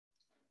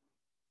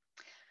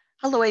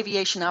Hello,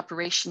 aviation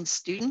operations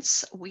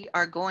students. We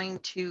are going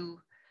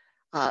to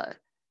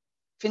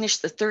finish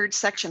the third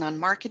section on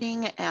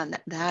marketing, and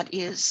that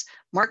is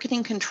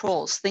marketing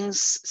controls,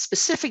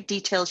 specific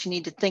details you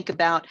need to think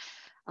about,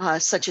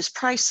 such as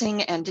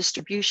pricing and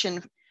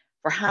distribution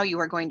for how you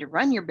are going to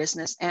run your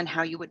business and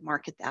how you would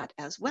market that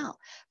as well.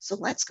 So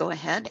let's go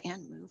ahead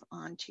and move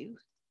on to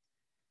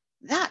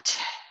that.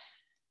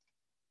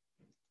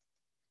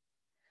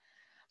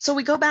 So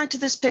we go back to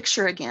this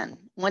picture again.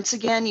 Once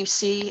again, you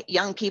see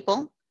young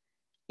people.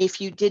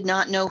 If you did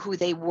not know who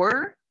they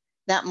were,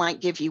 that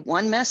might give you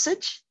one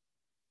message.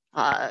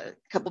 A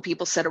couple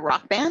people said a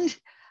rock band.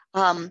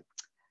 But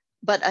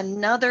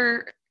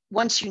another,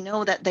 once you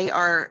know that they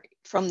are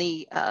from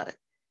the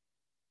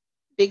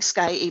Big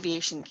Sky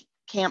Aviation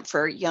Camp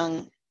for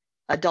young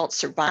adult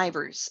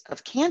survivors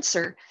of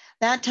cancer,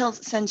 that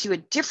sends you a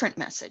different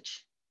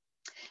message.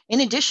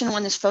 In addition,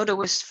 when this photo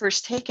was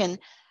first taken,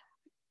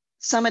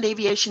 Summit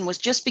Aviation was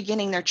just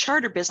beginning their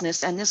charter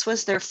business, and this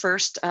was their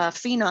first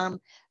phenom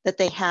that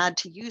they had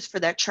to use for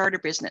that charter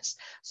business.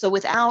 So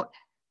without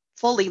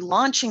fully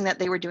launching that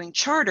they were doing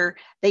charter,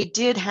 they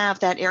did have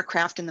that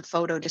aircraft in the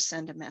photo to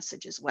send a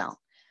message as well.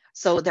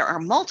 So there are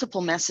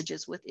multiple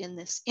messages within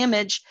this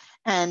image,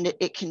 and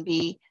it can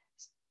be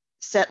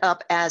set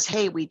up as,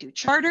 hey, we do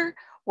charter,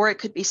 or it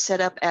could be set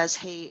up as,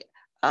 hey,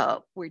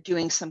 we're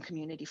doing some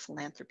community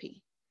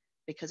philanthropy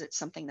because it's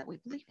something that we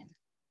believe in.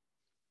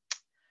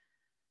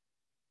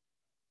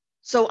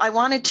 So I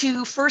wanted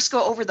to first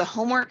go over the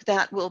homework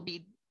that will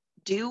be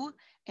due,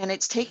 and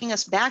it's taking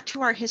us back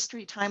to our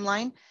history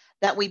timeline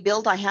that we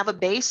built. I have a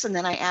base, and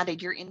then I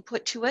added your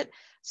input to it.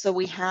 So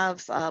we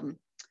have the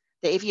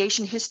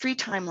aviation history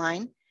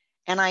timeline,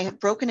 and I have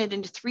broken it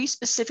into 3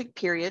 specific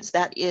periods.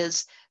 That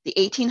is the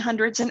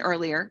 1800s and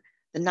earlier,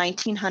 the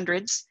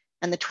 1900s,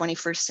 and the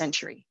 21st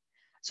century.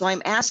 So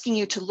I'm asking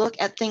you to look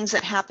at things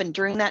that happened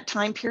during that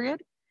time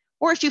period,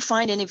 or if you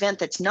find an event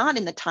that's not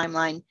in the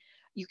timeline,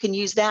 you can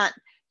use that.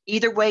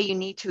 Either way, you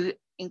need to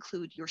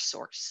include your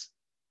source.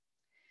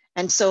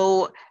 And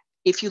so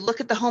if you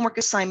look at the homework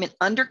assignment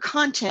under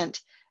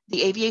content,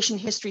 the aviation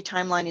history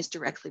timeline is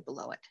directly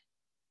below it.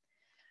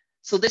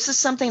 So this is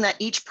something that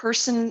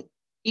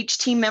each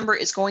team member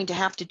is going to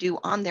have to do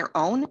on their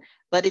own,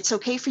 but it's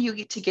okay for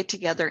you to get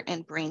together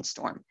and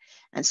brainstorm.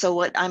 And so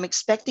what I'm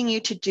expecting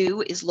you to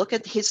do is look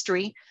at the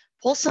history,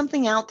 pull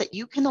something out that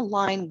you can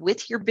align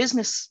with your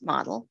business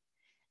model,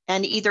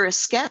 and either a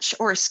sketch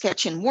or a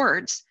sketch in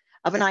words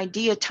of an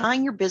idea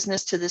tying your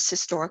business to this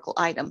historical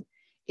item.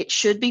 It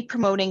should be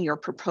promoting your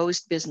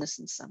proposed business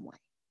in some way.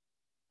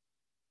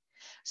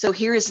 So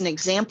here is an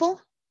example.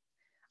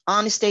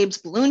 Honest Abe's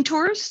Balloon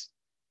Tours.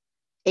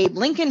 Abe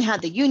Lincoln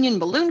had the Union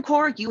Balloon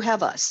Corps. You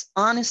have us.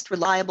 Honest,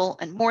 reliable,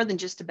 and more than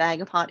just a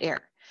bag of hot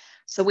air.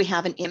 So we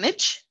have an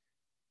image.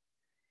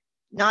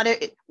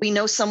 We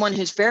know someone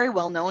who's very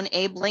well known.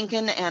 Abe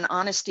Lincoln and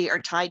honesty are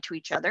tied to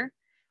each other.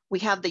 We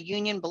have the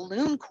Union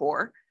Balloon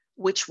Corps,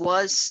 which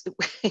was,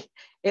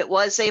 it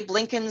was Abe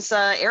Lincoln's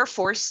Air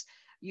Force,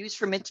 used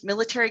for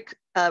military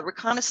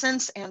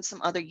reconnaissance and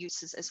some other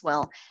uses as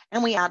well.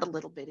 And we add a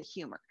little bit of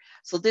humor.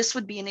 So this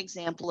would be an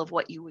example of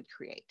what you would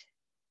create.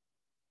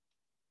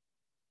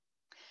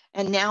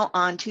 And now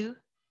on to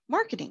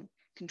marketing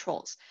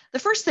controls. The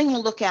first thing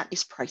we'll look at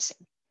is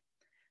pricing.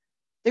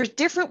 There's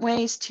different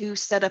ways to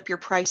set up your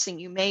pricing.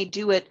 You may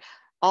do it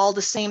all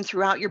the same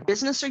throughout your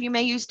business, or you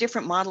may use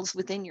different models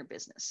within your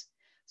business.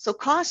 So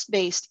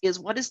cost-based is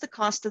what is the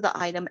cost of the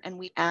item, and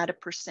we add a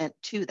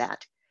 % to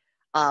that.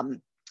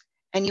 And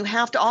you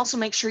have to also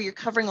make sure you're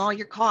covering all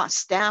your costs,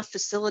 staff,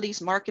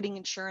 facilities, marketing,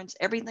 insurance,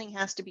 everything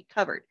has to be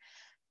covered.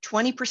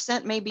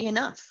 20% may be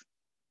enough.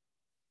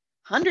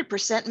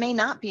 100% may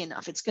not be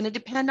enough. It's going to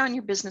depend on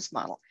your business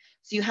model.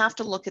 So you have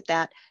to look at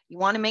that. You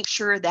want to make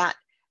sure that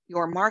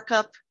your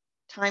markup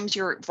times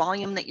your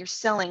volume that you're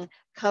selling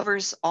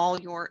covers all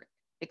your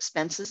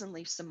expenses and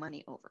leaves some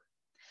money over.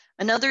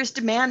 Another is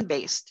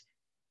demand-based,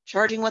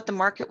 charging what the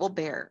market will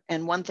bear.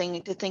 And one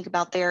thing to think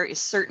about there is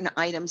certain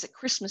items at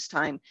Christmas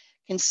time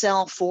can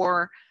sell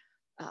for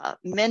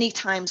many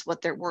times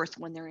what they're worth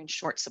when they're in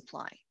short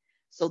supply.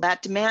 So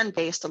that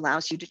demand-based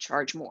allows you to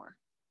charge more.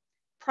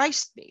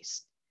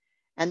 Price-based,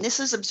 and this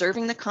is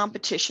observing the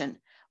competition.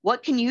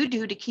 What can you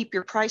do to keep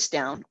your price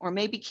down, or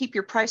maybe keep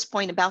your price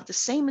point about the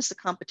same as the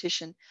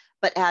competition,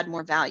 but add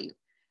more value?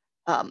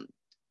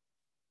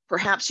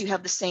 Perhaps you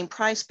have the same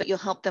price, but you'll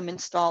help them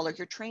install, or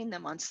you'll train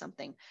them on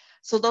something.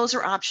 So those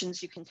are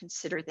options you can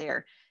consider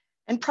there.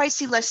 And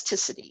price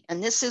elasticity.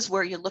 And this is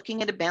where you're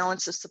looking at a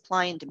balance of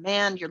supply and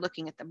demand. You're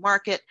looking at the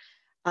market.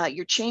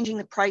 You're changing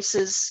the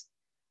prices.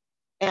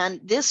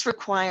 And this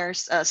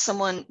requires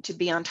someone to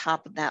be on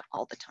top of that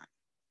all the time.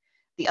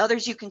 The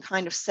others you can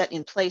kind of set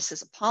in place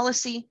as a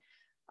policy.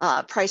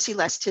 Price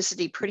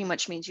elasticity pretty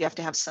much means you have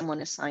to have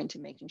someone assigned to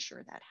making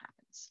sure that happens.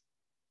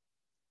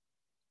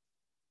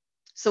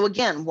 So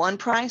again, one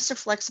price or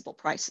flexible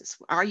prices.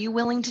 Are you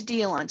willing to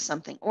deal on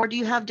something? Or do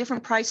you have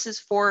different prices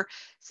for,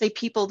 say,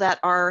 people that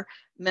are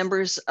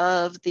members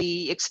of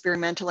the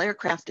Experimental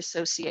Aircraft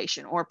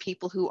Association, or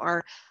people who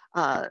are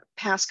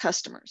past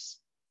customers.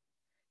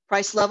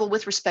 Price level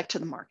with respect to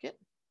the market.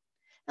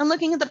 And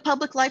looking at the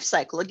public life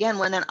cycle, again,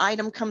 when an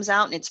item comes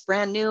out and it's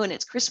brand new and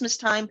it's Christmas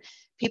time,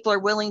 people are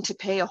willing to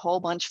pay a whole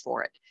bunch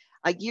for it.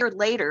 A year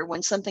later,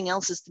 when something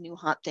else is the new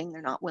hot thing,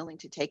 they're not willing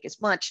to take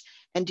as much.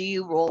 And do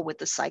you roll with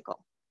the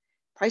cycle?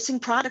 Pricing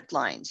product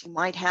lines. You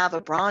might have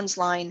a bronze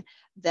line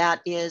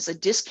that is a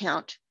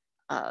discount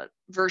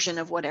version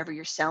of whatever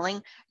you're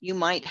selling. You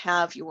might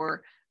have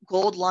your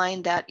gold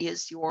line that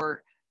is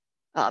your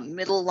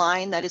middle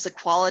line that is a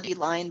quality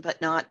line,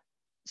 but not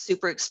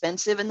super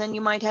expensive. And then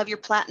you might have your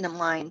platinum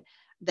line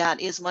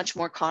that is much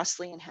more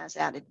costly and has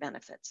added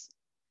benefits.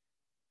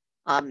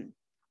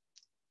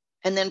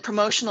 And then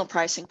promotional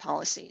pricing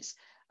policies.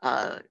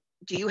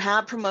 Do you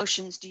have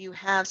promotions? Do you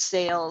have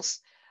sales?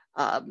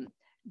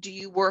 Do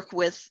you work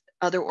with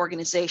other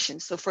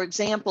organizations? So for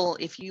example,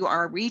 if you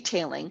are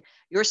retailing,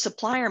 your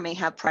supplier may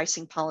have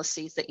pricing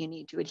policies that you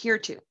need to adhere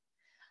to.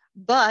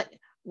 But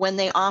when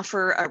they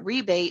offer a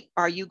rebate,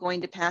 are you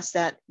going to pass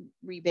that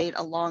rebate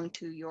along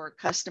to your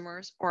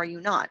customers or are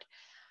you not?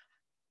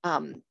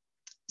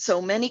 So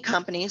many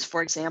companies,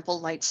 for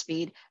example,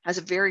 Lightspeed has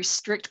a very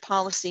strict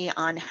policy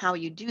on how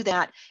you do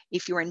that.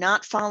 If you are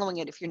not following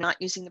it, if you're not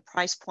using the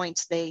price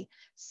points they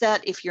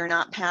set, if you're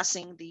not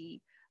passing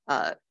the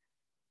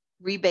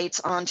rebates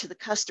on to the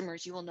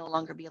customers, you will no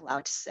longer be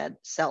allowed to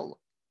sell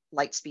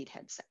Lightspeed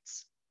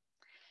headsets.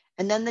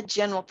 And then the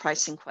general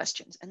pricing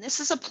questions. And this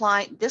is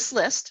applied, this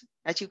list,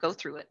 as you go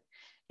through it,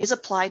 is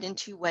applied in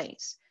two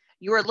ways.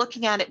 You are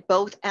looking at it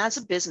both as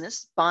a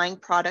business, buying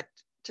product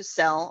to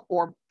sell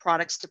or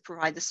products to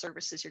provide the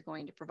services you're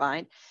going to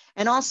provide.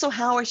 And also,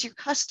 how is your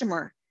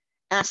customer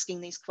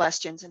asking these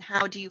questions and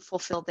how do you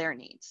fulfill their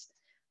needs?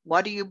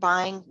 What are you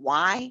buying?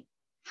 Why?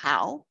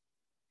 How?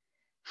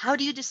 How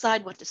do you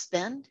decide what to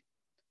spend?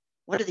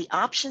 What are the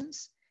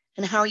options?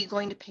 And how are you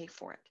going to pay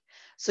for it?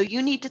 So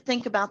you need to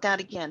think about that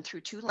again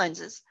through two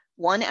lenses,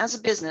 one as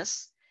a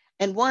business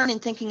and one in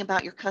thinking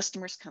about your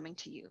customers coming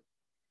to you.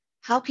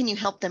 How can you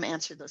help them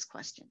answer those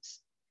questions?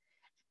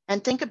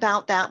 And think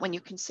about that when you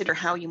consider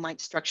how you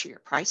might structure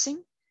your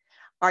pricing.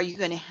 Are you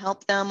going to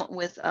help them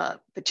with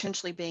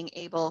potentially being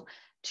able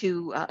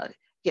to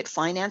get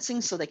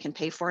financing so they can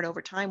pay for it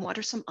over time? What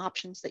are some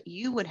options that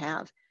you would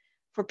have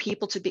for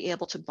people to be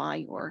able to buy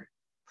your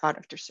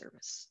product or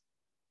service?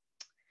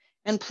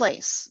 And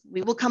place.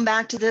 We will come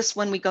back to this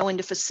when we go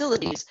into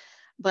facilities,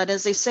 but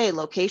as they say,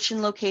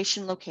 location,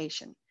 location,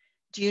 location.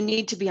 Do you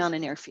need to be on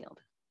an airfield?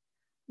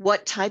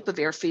 What type of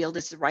airfield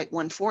is the right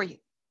one for you?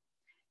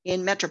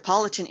 In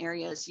metropolitan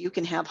areas, you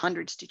can have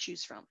hundreds to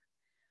choose from.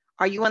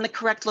 Are you on the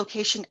correct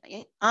location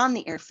on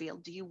the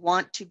airfield? Do you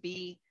want to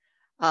be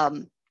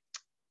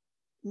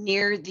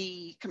near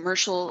the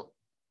commercial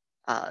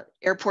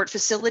airport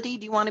facility?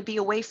 Do you want to be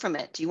away from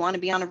it? Do you want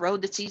to be on a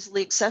road that's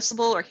easily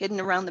accessible or hidden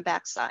around the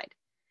backside?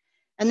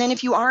 And then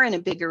if you are in a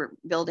bigger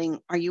building,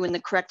 are you in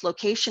the correct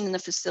location in the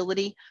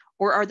facility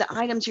or are the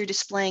items you're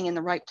displaying in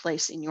the right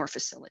place in your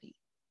facility?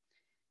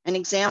 An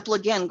example,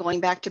 again, going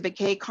back to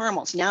Bouquet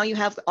Caramels. Now you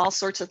have all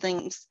sorts of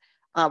things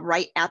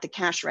right at the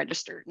cash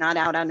register, not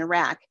out on a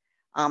rack.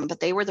 But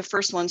they were the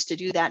first ones to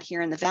do that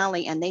here in the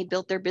Valley, and they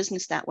built their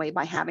business that way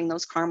by having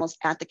those caramels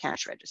at the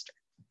cash register.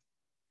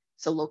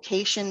 So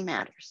location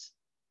matters.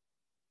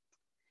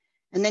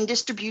 And then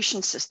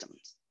distribution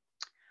systems.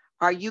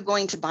 Are you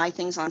going to buy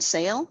things on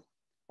sale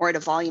or at a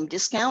volume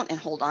discount and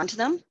hold on to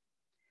them?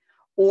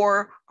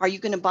 Or are you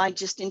going to buy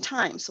just in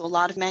time? So a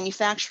lot of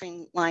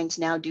manufacturing lines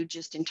now do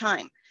just in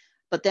time.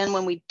 But then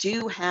when we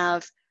do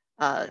have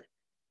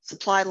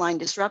supply line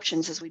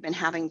disruptions, as we've been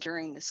having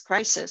during this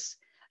crisis,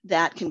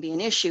 that can be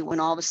an issue when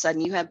all of a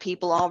sudden you have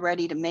people all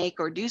ready to make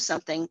or do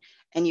something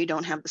and you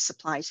don't have the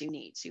supplies you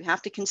need. So you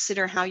have to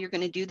consider how you're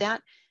going to do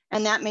that.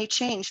 And that may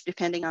change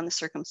depending on the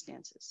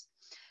circumstances.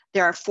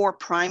 There are 4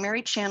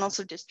 primary channels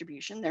of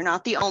distribution. They're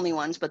not the only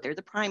ones, but they're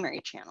the primary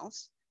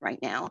channels right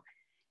now.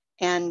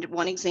 And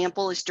one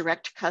example is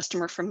direct to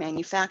customer from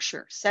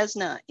manufacturer.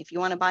 Cessna, if you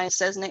want to buy a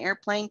Cessna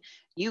airplane,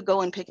 you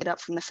go and pick it up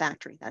from the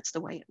factory. That's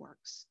the way it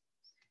works.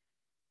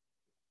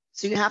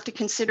 So you have to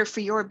consider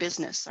for your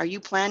business, are you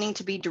planning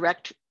to be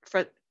direct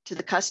to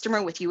the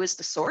customer with you as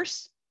the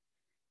source,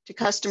 to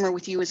customer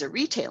with you as a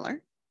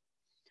retailer,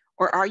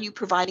 or are you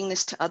providing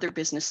this to other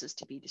businesses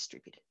to be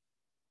distributed?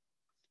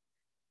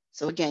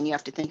 So again, you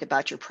have to think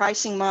about your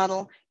pricing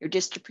model, your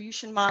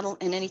distribution model,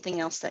 and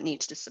anything else that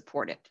needs to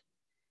support it.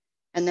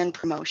 And then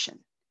promotion.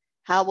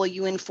 How will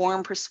you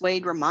inform,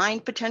 persuade,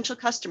 remind potential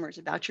customers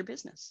about your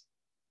business?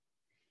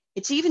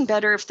 It's even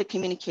better if the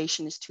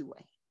communication is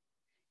two-way.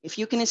 If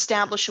you can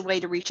establish a way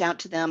to reach out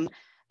to them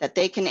that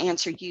they can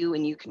answer you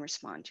and you can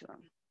respond to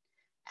them.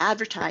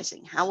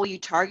 Advertising. How will you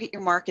target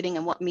your marketing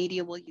and what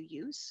media will you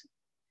use?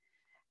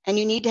 And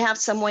you need to have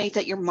some way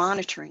that you're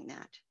monitoring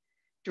that.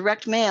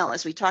 Direct mail,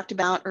 as we talked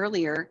about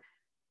earlier,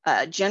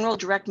 general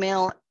direct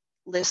mail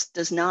list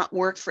does not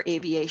work for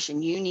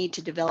aviation. You need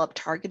to develop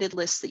targeted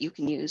lists that you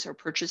can use or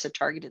purchase a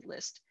targeted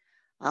list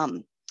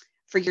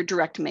for your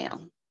direct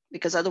mail,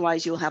 because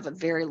otherwise you'll have a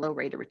very low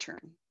rate of return.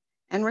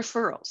 And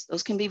referrals,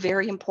 those can be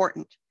very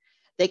important.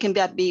 They can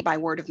be by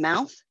word of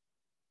mouth.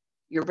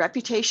 Your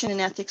reputation and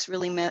ethics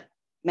really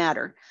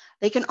matter.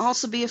 They can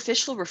also be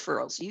official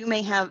referrals. You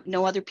may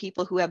know other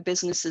people who have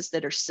businesses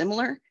that are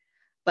similar,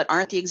 but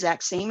aren't the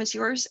exact same as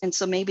yours. And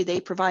so maybe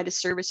they provide a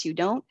service you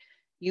don't.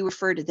 You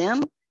refer to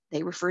them,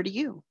 they refer to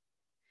you.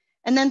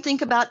 And then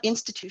think about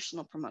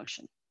institutional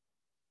promotion.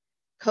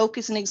 Coke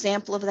is an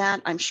example of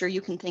that. I'm sure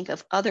you can think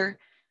of other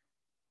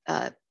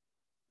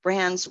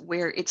brands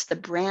where it's the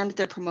brand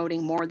they're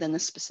promoting more than the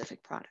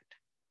specific product.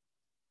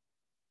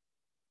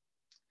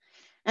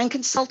 And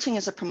consulting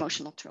is a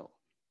promotional tool.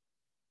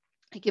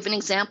 I give an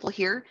example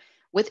here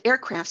with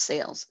aircraft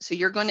sales. So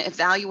you're going to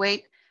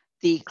evaluate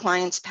the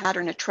client's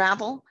pattern of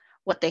travel,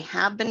 what they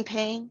have been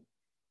paying,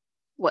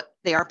 what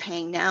they are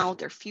paying now,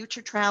 their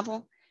future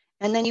travel,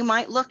 and then you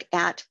might look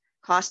at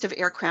cost of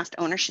aircraft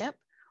ownership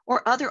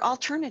or other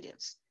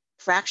alternatives,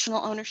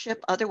 fractional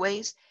ownership, other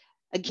ways.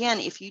 Again,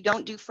 if you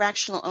don't do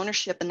fractional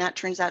ownership and that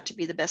turns out to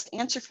be the best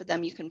answer for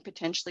them, you can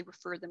potentially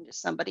refer them to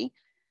somebody.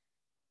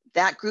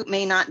 That group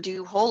may not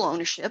do whole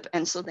ownership,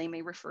 and so they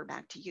may refer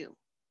back to you.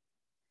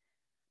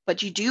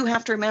 But you do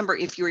have to remember,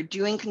 if you're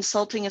doing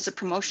consulting as a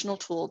promotional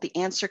tool, the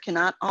answer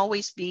cannot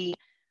always be,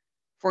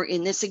 for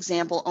in this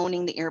example,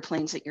 owning the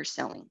airplanes that you're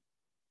selling.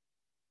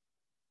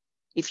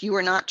 If you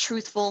are not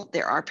truthful,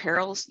 there are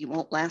perils. You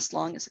won't last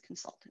long as a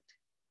consultant.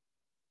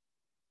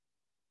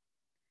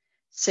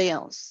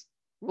 Sales.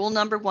 Rule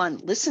number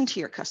 1, listen to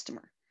your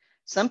customer.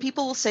 Some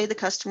people will say the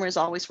customer is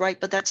always right,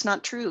 but that's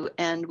not true.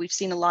 And we've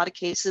seen a lot of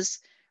cases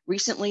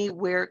recently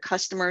where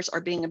customers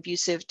are being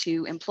abusive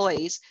to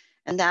employees,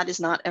 and that is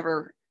not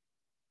ever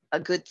a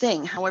good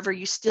thing. However,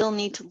 you still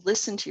need to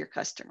listen to your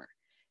customer.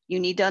 You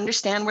need to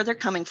understand where they're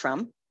coming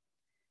from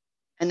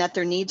and that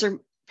their needs are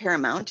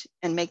paramount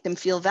and make them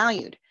feel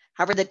valued.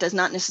 However, that does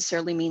not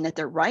necessarily mean that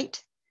they're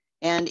right.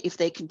 And if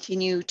they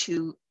continue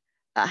to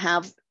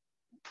have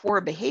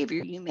poor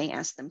behavior, you may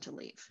ask them to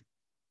leave.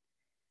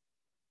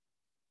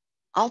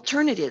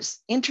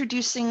 Alternatives,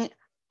 introducing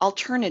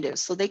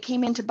alternatives. So they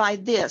came in to buy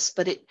this,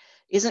 but it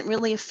isn't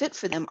really a fit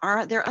for them.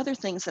 Are there other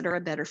things that are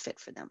a better fit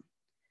for them?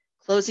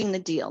 Closing the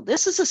deal.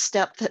 This is a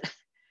step that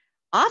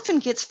often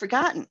gets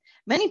forgotten.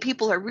 Many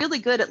people are really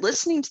good at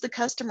listening to the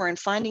customer and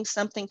finding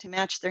something to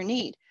match their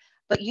need,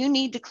 but you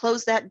need to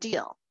close that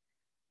deal.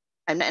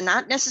 And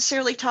not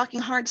necessarily talking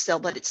hard sell,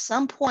 but at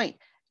some point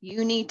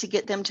you need to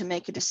get them to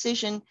make a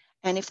decision,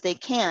 and if they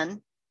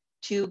can,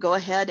 to go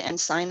ahead and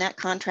sign that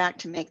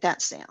contract to make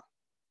that sale.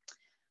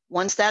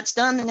 Once that's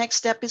done, the next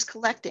step is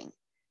collecting.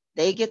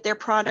 They get their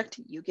product,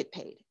 you get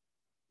paid.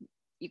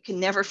 You can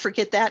never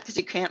forget that because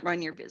you can't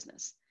run your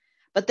business.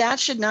 But that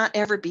should not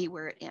ever be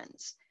where it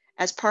ends.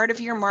 As part of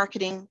your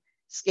marketing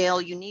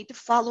scale, you need to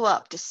follow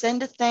up, to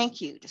send a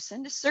thank you, to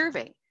send a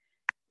survey.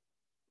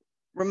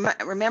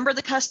 Remember,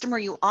 the customer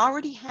you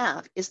already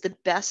have is the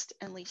best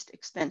and least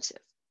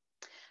expensive.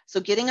 So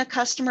getting a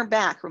customer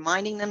back,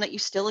 reminding them that you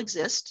still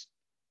exist,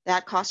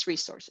 that costs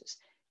resources.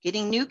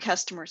 Getting new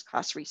customers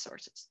costs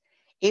resources.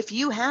 If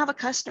you have a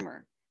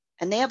customer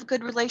and they have a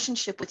good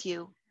relationship with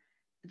you,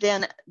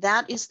 then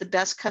that is the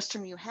best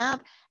customer you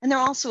have. And they're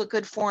also a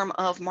good form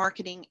of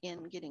marketing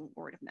in getting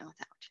word of mouth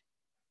out.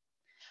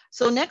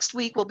 So next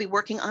week, we'll be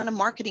working on a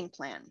marketing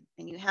plan,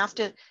 and you have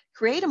to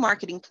create a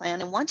marketing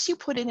plan. And once you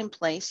put it in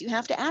place, you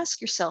have to ask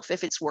yourself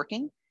if it's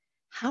working.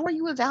 How are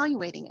you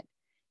evaluating it?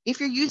 If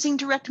you're using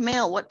direct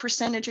mail, what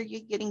percentage are you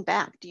getting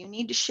back? Do you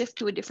need to shift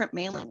to a different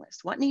mailing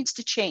list? What needs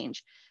to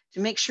change to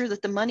make sure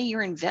that the money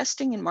you're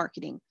investing in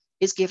marketing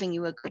is giving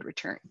you a good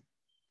return?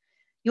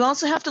 You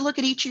also have to look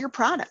at each of your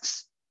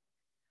products.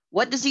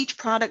 What does each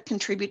product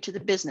contribute to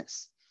the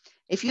business?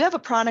 If you have a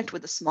product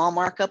with a small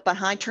markup but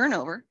high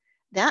turnover,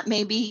 that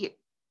may be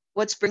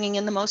what's bringing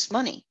in the most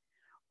money.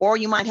 Or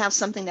you might have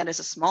something that has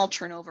a small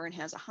turnover and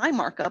has a high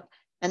markup,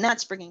 and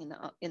that's bringing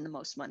in the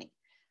most money.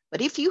 But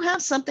if you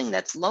have something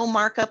that's low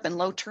markup and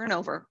low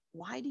turnover,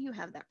 why do you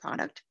have that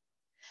product?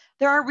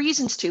 There are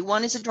reasons to.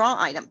 One is a draw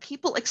item.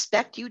 People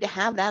expect you to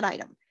have that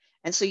item,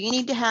 and so you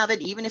need to have it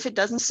even if it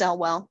doesn't sell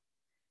well.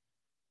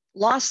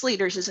 Loss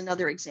leaders is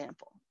another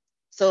example.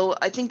 So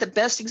I think the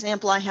best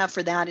example I have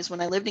for that is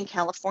when I lived in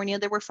California,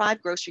 there were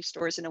 5 grocery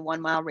stores in a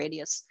 1-mile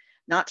radius,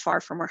 not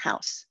far from our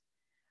house.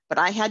 But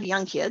I had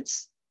young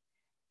kids,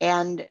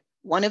 and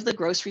one of the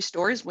grocery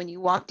stores, when you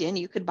walked in,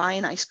 you could buy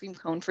an ice cream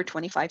cone for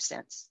 25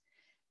 cents.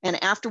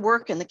 And after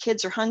work and the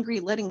kids are hungry,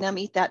 letting them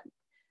eat that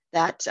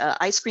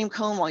ice cream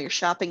cone while you're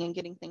shopping and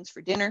getting things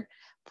for dinner,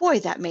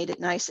 boy, that made it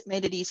nice. It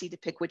made it easy to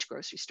pick which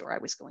grocery store I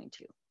was going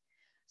to.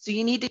 So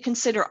you need to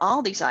consider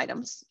all these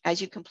items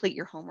as you complete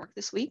your homework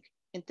this week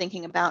in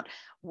thinking about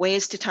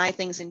ways to tie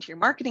things into your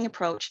marketing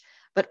approach,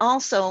 but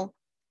also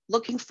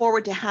looking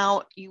forward to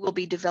how you will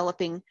be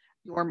developing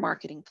your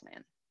marketing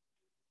plan.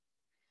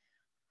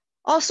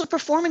 Also,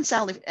 performance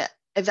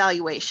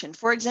evaluation.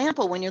 For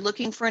example, when you're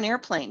looking for an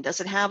airplane, does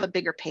it have a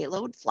bigger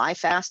payload, fly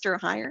faster or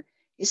higher?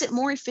 Is it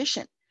more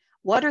efficient?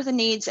 What are the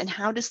needs and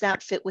how does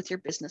that fit with your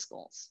business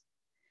goals?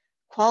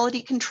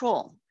 Quality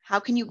control.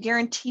 How can you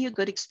guarantee a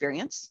good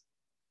experience?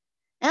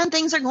 And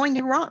things are going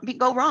to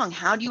go wrong.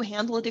 How do you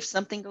handle it if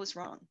something goes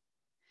wrong?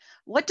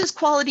 What does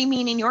quality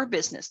mean in your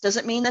business? Does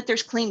it mean that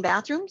there's clean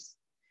bathrooms?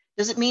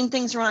 Does it mean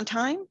things are on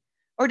time?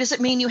 Or does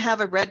it mean you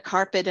have a red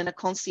carpet and a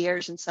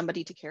concierge and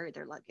somebody to carry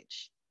their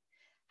luggage?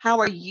 How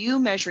are you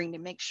measuring to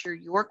make sure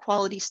your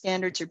quality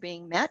standards are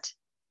being met?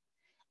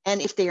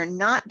 And if they are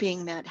not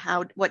being met,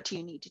 what do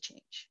you need to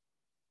change?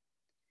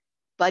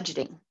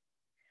 Budgeting.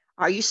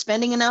 Are you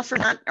spending enough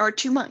or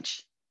too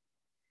much?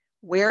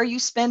 Where are you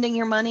spending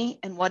your money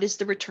and what is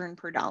the return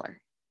per dollar?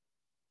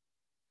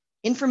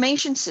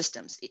 Information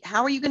systems.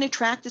 How are you going to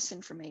track this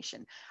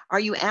information? Are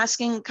you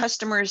asking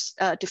customers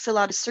to fill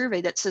out a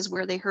survey that says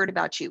where they heard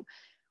about you?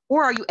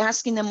 Or are you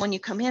asking them when you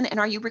come in, and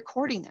are you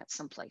recording that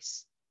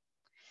someplace?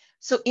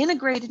 So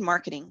integrated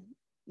marketing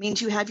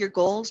means you have your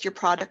goals, your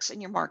products,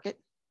 and your market.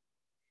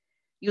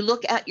 You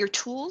look at your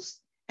tools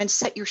and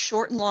set your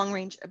short and long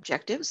range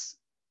objectives.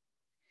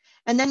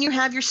 And then you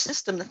have your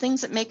system, the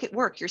things that make it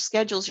work, your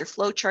schedules, your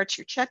flow charts,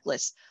 your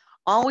checklists,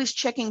 always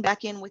checking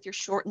back in with your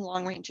short and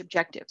long range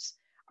objectives.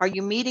 Are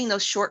you meeting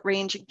those short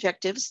range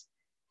objectives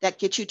that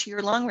get you to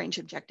your long range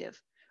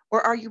objective?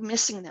 Or are you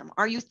missing them?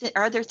 Are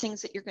there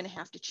things that you're going to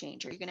have to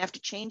change? Are you going to have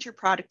to change your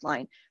product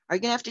line? Are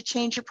you going to have to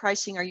change your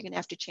pricing? Are you going to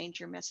have to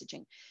change your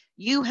messaging?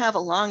 You have a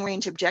long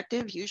range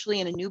objective, usually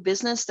in a new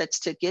business,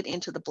 that's to get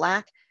into the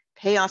black,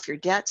 pay off your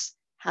debts.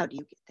 How do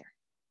you get there?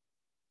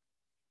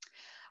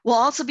 We'll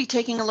also be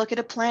taking a look at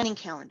a planning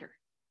calendar.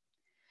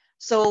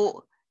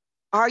 So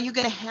are you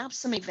going to have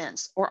some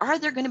events, or are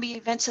there going to be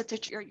events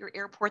at your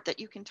airport that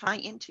you can tie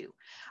into?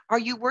 Are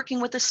you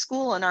working with a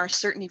school and are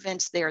certain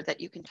events there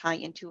that you can tie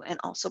into and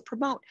also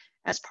promote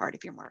as part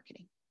of your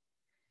marketing?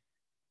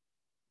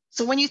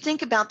 So when you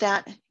think about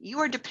that, you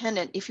are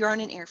dependent, if you're on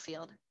an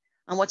airfield,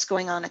 on what's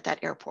going on at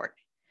that airport.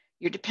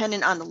 You're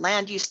dependent on the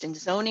land use and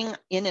zoning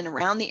in and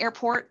around the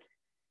airport,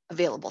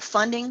 available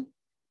funding,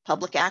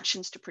 public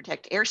actions to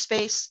protect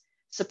airspace,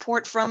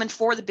 support from and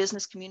for the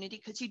business community,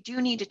 because you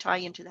do need to tie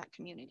into that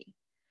community.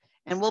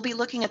 And we'll be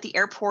looking at the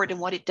airport and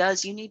what it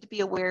does. You need to be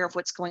aware of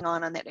what's going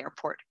on that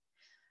airport.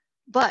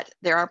 But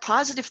there are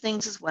positive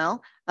things as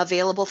well.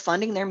 Available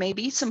funding. There may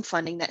be some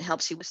funding that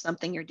helps you with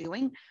something you're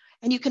doing.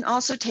 And you can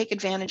also take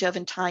advantage of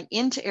and tie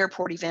into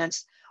airport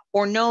events,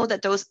 or know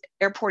that those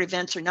airport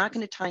events are not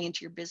going to tie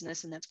into your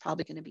business, and that's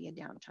probably going to be a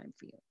downtime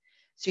for you.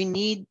 So you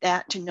need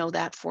that to know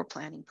that for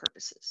planning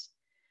purposes.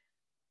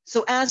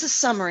 So as a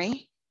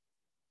summary,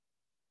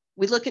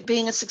 we look at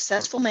being a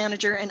successful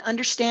manager and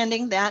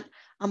understanding that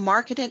a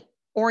market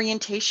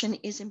orientation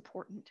is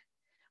important.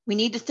 We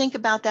need to think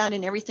about that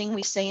in everything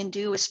we say and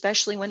do,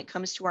 especially when it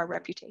comes to our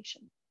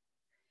reputation.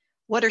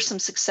 What are some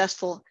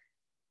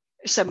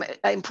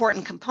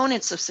important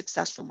components of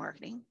successful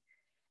marketing?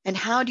 And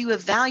how do you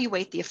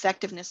evaluate the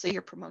effectiveness of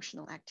your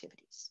promotional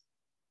activities?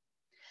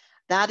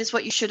 That is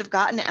what you should have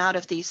gotten out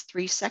of these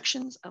 3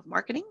 sections of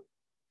marketing.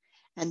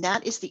 And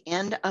that is the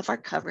end of our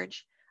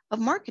coverage of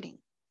marketing.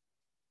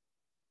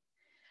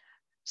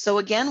 So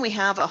again, we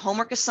have a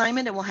homework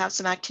assignment, and we'll have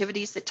some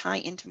activities that tie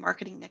into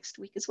marketing next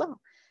week as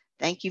well.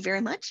 Thank you very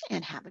much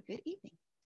and have a good evening.